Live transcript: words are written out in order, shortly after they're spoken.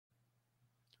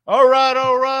All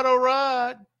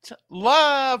right.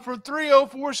 Live from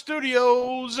 304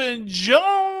 Studios in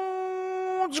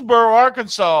Jonesboro,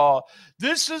 Arkansas.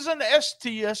 This is an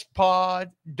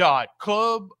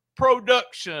STSpod.club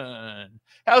production.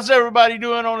 How's everybody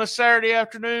doing on a Saturday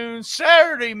afternoon?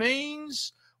 Saturday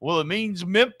means, it means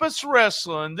Memphis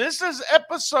Wrestling. This is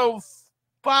episode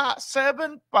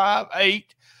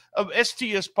 758 of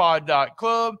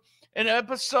STSpod.club and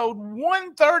episode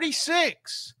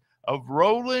 136 of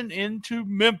Rollin Into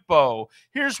Mempho.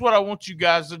 Here's what I want you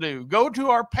guys to do. Go to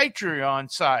our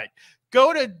Patreon site.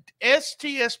 Go to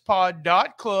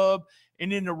stspod.club,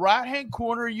 and in the right-hand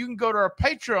corner, you can go to our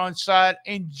Patreon site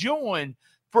and join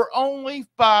for only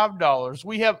 $5.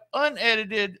 We have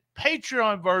unedited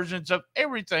Patreon versions of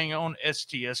everything on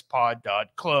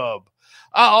stspod.club.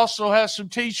 I also have some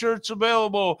t-shirts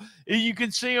available. You can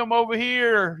see them over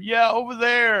here. Yeah, over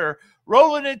there.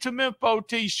 Rollin Into Mempho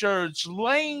t-shirts,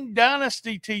 Lane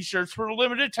Dynasty t-shirts for a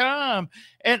limited time,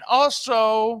 and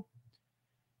also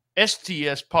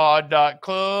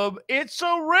STSpod.club. It's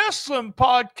a wrestling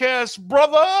podcast,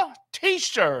 brother.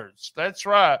 T-shirts. That's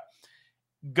right.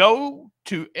 Go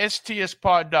to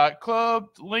STSpod.club,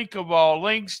 link of all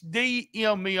links,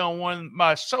 DM me on one of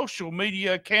my social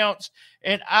media accounts,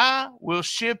 and I will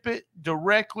ship it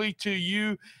directly to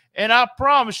you. And I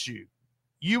promise you,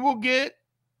 you will get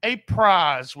a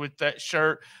prize with that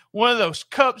shirt. One of those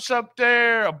cups up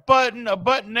there, a button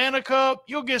and a cup.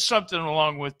 You'll get something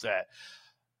along with that.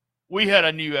 We had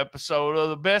a new episode of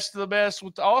the best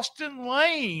with Austin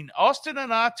Lane. Austin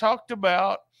and I talked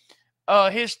about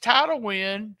his title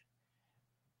win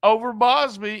over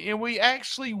Bosby, and we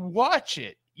actually watch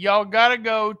it. Y'all got to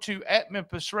go to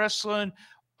 @Memphis Wrestling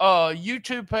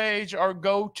YouTube page or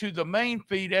go to the main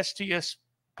feed, stspod.club,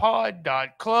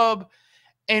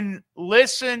 and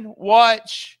listen,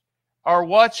 watch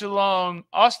along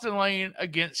Austin Lane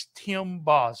against Tim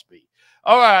Bosby.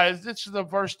 All right, if this is the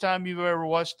first time you've ever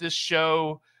watched this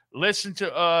show, listen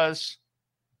to us.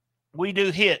 We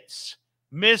do hits,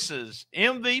 misses,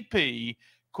 MVP,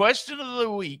 question of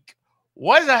the week,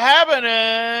 what's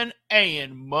happening,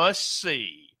 and must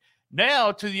see.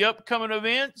 Now to the upcoming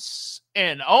events,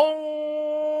 and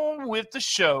on with the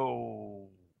show.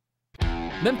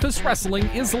 Memphis Wrestling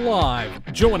is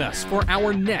live. Join us for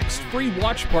our next free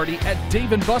watch party at Dave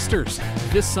 & Buster's.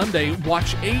 This Sunday,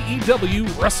 watch AEW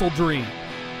WrestleDream.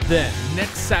 Then,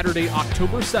 next Saturday,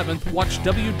 October 7th, watch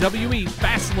WWE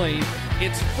Fastlane.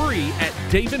 It's free at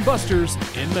Dave & Buster's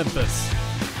in Memphis.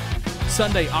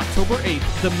 Sunday, October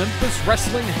 8th, the Memphis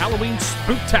Wrestling Halloween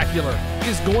SPOOKtacular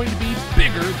is going to be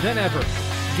bigger than ever.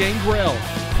 Gangrel,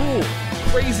 KRULE,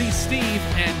 Crazzy Steve,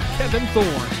 and Kevin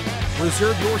Thorne.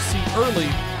 Reserve your seat early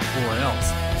or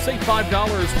else. Save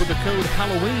 $5 with the code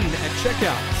Halloween at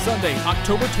checkout. Sunday,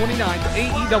 October 29th,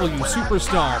 AEW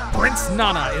Superstar Prince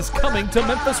Nana is coming to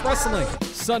Memphis Wrestling.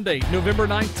 Sunday, November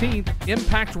 19th,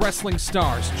 Impact Wrestling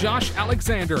stars Josh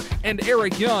Alexander and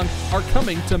Eric Young are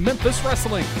coming to Memphis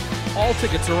Wrestling. All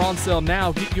tickets are on sale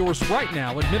now. Get yours right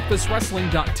now at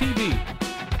memphiswrestling.tv.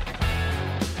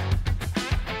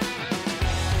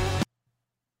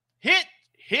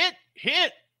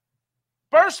 Hit.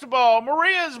 First of all,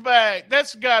 Maria's back.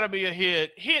 That's got to be a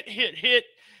hit. Hit.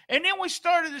 And then we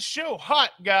started the show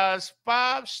hot, guys.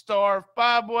 5-star,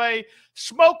 5-way,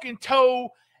 Smoking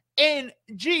Toe and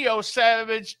Geo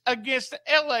Savage against the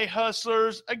LA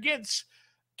Hustlers, against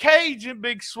Cage and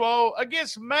Big Swole,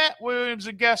 against Matt Williams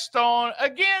and Gaston,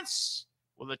 against,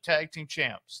 the tag team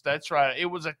champs. That's right. It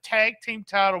was a tag team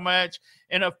title match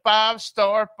in a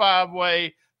 5-star,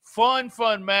 5-way, fun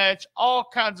match. All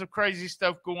kinds of crazy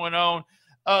stuff going on.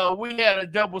 We had a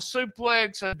double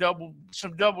suplex,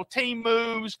 some double team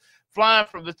moves, flying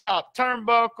from the top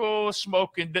turnbuckle,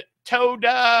 smoking toe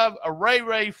dive, a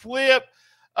Ray flip,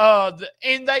 and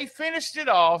they finished it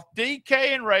off. DK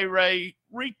and Ray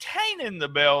retaining the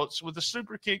belts with a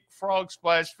super kick frog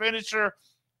splash finisher.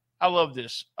 I love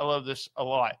this a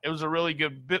lot. It was a really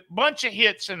good bunch of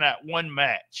hits in that one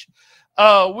match.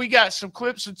 We got some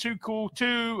clips of Too Cool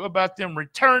 2 about them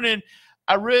returning.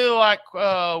 I really like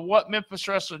what Memphis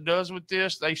Wrestling does with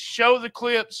this. They show the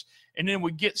clips, and then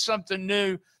we get something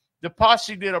new. The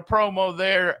Posse did a promo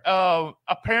there.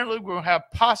 Apparently, we're going to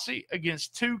have Posse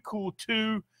against Too Cool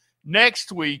 2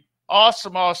 next week.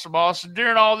 Awesome.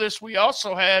 During all this, we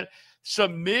also had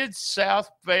some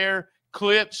Mid-South Fair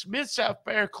clips.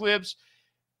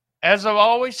 As I've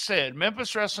always said,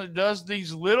 Memphis Wrestling does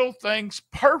these little things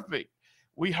perfect.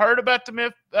 We heard about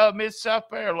the Mid-South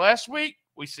Fair last week.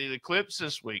 We see the clips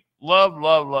this week.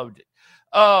 Loved it.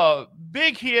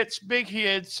 Big hits.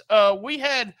 We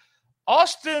had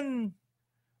Austin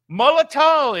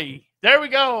Mulatali There we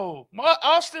go.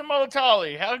 Austin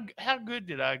Molotali. How good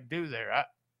did I do there?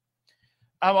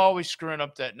 I'm always screwing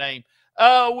up that name.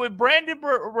 With Brandon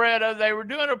Beretta, they were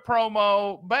doing a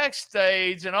promo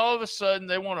backstage, and all of a sudden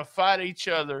they want to fight each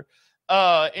other.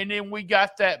 And then we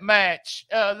got that match.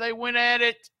 They went at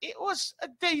it. It was a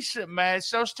decent match.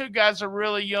 Those two guys are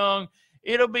really young.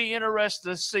 It'll be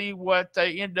interesting to see what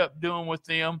they end up doing with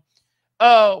them.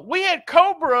 We had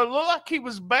Cobra look like he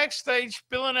was backstage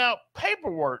filling out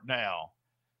paperwork now.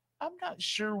 I'm not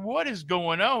sure what is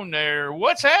going on there.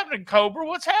 What's happening, Cobra?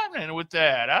 What's happening with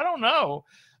that? I don't know.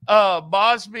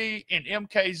 Bosby and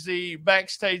MKZ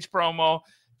backstage promo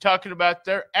talking about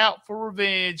they're out for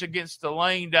revenge against the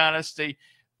Lane Dynasty.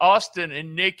 Austin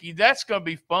and Nikki. That's going to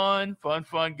be fun,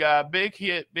 guy. Big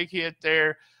hit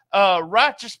there.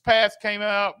 Righteous Path came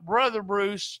out. Brother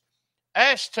Bruce,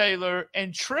 Ash Taylor,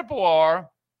 and Triple R.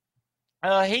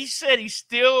 Ash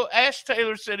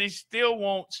Taylor said he still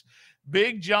wants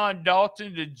Big John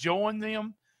Dalton to join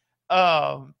them.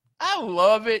 I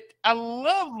love it. I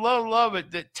love it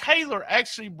that Taylor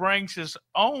actually brings his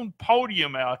own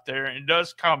podium out there and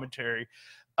does commentary.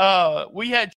 We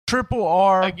had Triple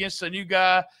R against a new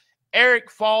guy,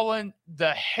 Eric Fallon,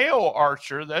 the Hell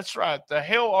Archer. That's right, the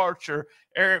Hell Archer,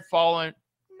 Eric Fallon.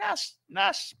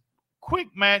 Nice quick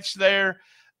match there.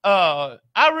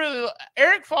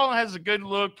 Eric Fallon has a good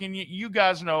look, and you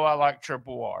guys know I like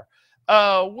Triple R.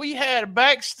 We had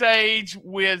backstage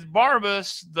with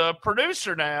Barbas, the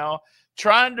producer now,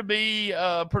 trying to be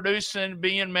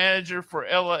being manager for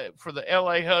the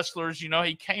LA Hustlers. You know,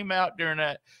 he came out during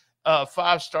that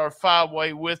 5-star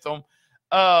 5-way with them.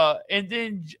 And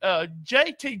then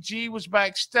JTG was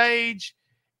backstage,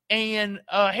 and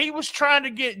he was trying to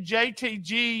get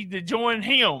JTG to join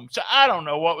him. So I don't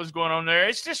know what was going on there.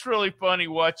 It's just really funny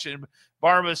watching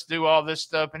Barbas do all this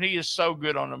stuff, and he is so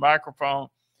good on the microphone.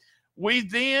 We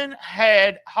then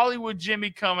had Hollywood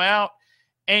Jimmy come out,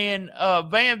 and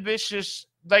Van Vicious,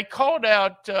 they called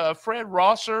out Fred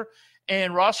Rosser,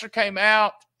 and Rosser came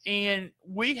out, and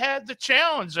we had the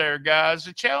challenge there, guys.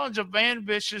 The challenge of Van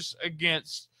Vicious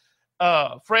against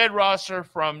Fred Rosser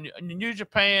from New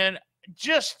Japan.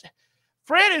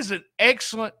 Fred is an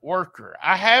excellent worker.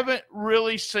 I haven't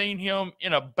really seen him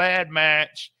in a bad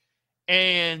match,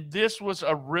 and this was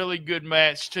a really good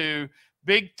match too.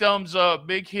 Big thumbs up,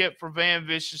 big hit for Van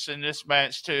Vicious in this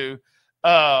match too.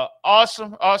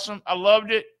 Awesome. I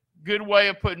loved it. Good way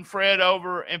of putting Fred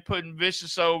over and putting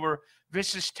Vicious over.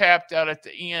 Vicious tapped out at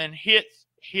the end. Hit.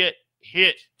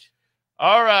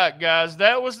 All right, guys,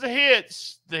 that was the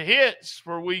hits. The hits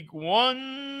for week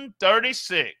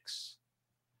 136.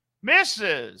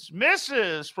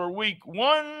 Misses for week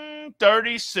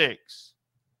 136.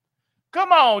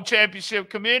 Come on,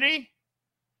 championship committee.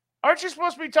 Aren't you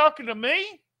supposed to be talking to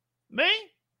me? Me?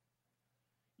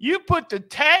 You put the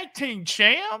tag team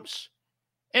champs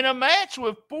in a match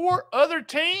with 4 other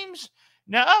teams?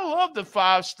 Now, I love the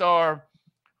 5-star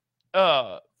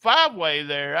 5-way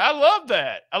there. I love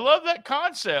that. I love that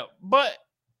concept. But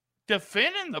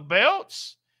defending the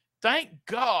belts? Thank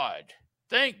God.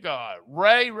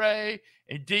 Ray,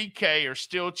 and DK are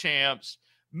still champs.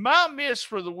 My miss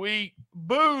for the week,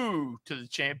 boo to the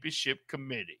championship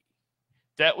committee.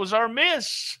 That was our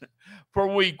miss for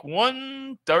week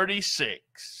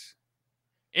 136.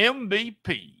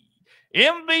 MVP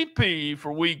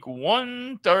for week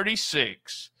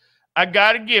 136. I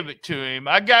got to give it to him.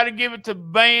 I got to give it to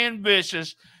Van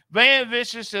Vicious. Van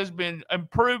Vicious has been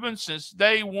improving since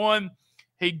day one.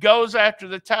 He goes after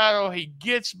the title. He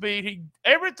gets beat.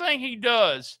 Everything he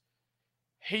does,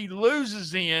 he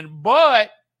loses in. But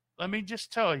let me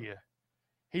just tell you,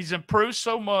 he's improved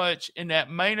so much, and that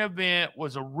main event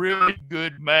was a really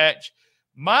good match.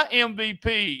 My MVP,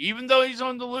 even though he's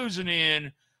on the losing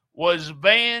end, was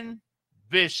Van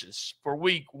Vicious for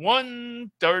week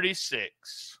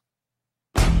 136.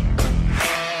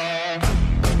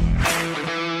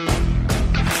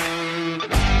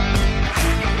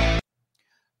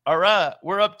 All right,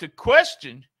 we're up to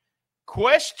question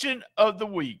of the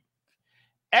week.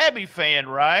 Abby Fan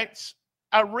writes,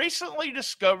 I recently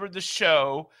discovered the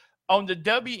show on the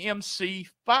WMC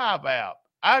 5 app.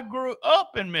 I grew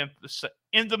up in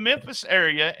the Memphis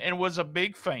area, and was a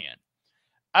big fan.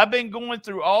 I've been going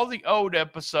through all the old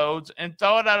episodes and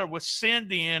thought I would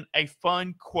send in a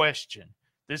fun question.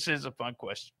 This is a fun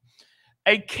question.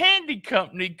 A candy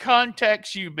company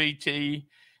contacts you, BT,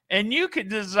 and you could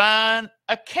design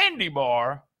a candy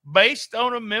bar based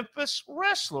on a Memphis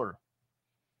wrestler.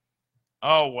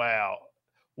 Oh, wow.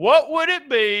 What would it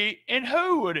be, and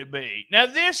who would it be? Now,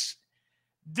 this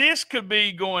could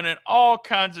be going in all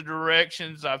kinds of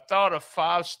directions. I've thought of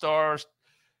 5 stars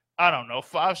I don't know,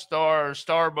 5-star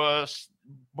Starburst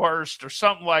burst or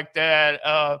something like that.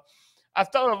 I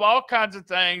thought of all kinds of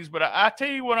things, but I tell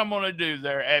you what I'm going to do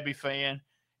there, Abby fan,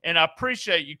 and I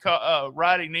appreciate you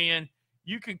writing in.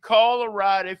 You can call or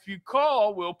write. If you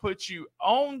call, we'll put you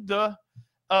on the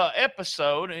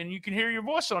episode, and you can hear your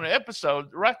voice on the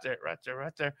episode right there.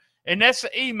 And that's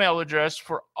the email address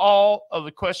for all of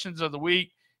the questions of the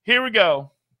week. Here we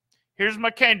go. Here's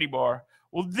my candy bar.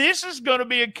 Well, this is going to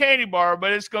be a candy bar,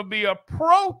 but it's going to be a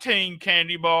protein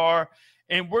candy bar,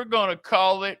 and we're going to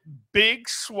call it Big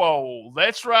Swole.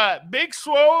 That's right. Big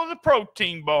Swole, the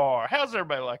protein bar. How's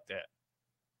everybody like that?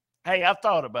 Hey, I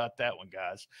thought about that one,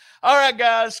 guys. All right,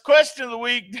 guys. Question of the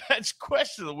week. That's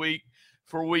question of the week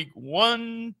for week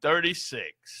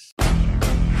 136.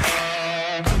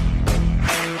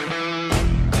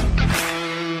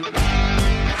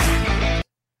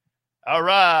 All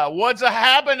right. What's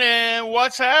happening?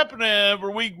 What's happening for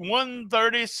week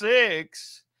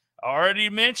 136? I already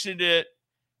mentioned it.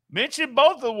 Mentioned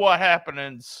both of what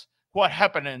happenings. What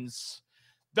happenings?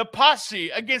 The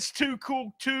Posse against Too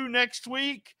Cool 2 next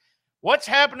week. What's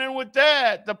happening with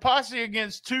that? The Posse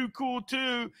against Too Cool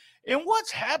 2. And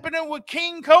what's happening with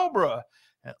King Cobra?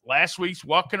 Last week's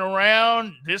walking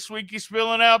around. This week he's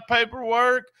filling out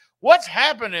paperwork. What's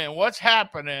happening? What's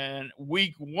happening?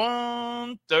 Week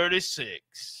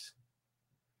 136.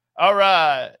 All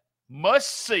right. Must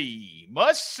see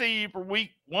for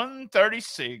week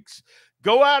 136.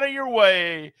 Go out of your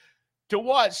way to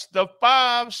watch the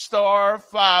 5-star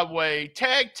 5-way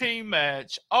tag team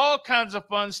match. All kinds of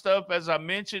fun stuff, as I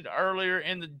mentioned earlier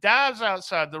in the dives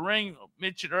outside the ring,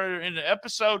 mentioned earlier in the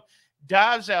episode,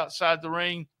 dives outside the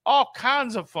ring, all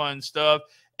kinds of fun stuff.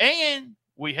 And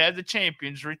we had the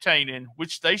champions retaining,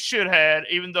 which they should have,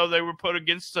 even though they were put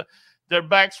against their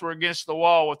backs were against the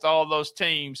wall with all those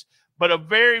teams. But a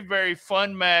very, very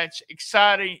fun match,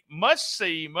 exciting, must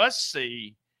see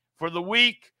for the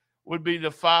week would be the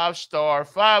 5-star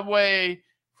 5-way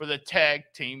for the tag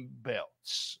team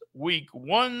belts. Week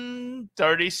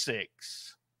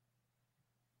 136.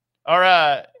 All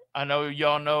right. I know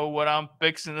y'all know what I'm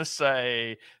fixing to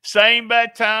say. Same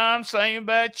bad time, same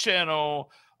bad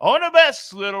channel on the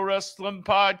best little wrestling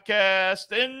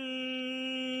podcast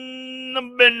in the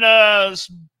business.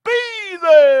 Be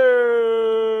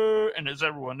there. And as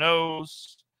everyone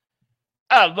knows,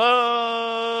 I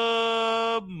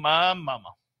love my mama.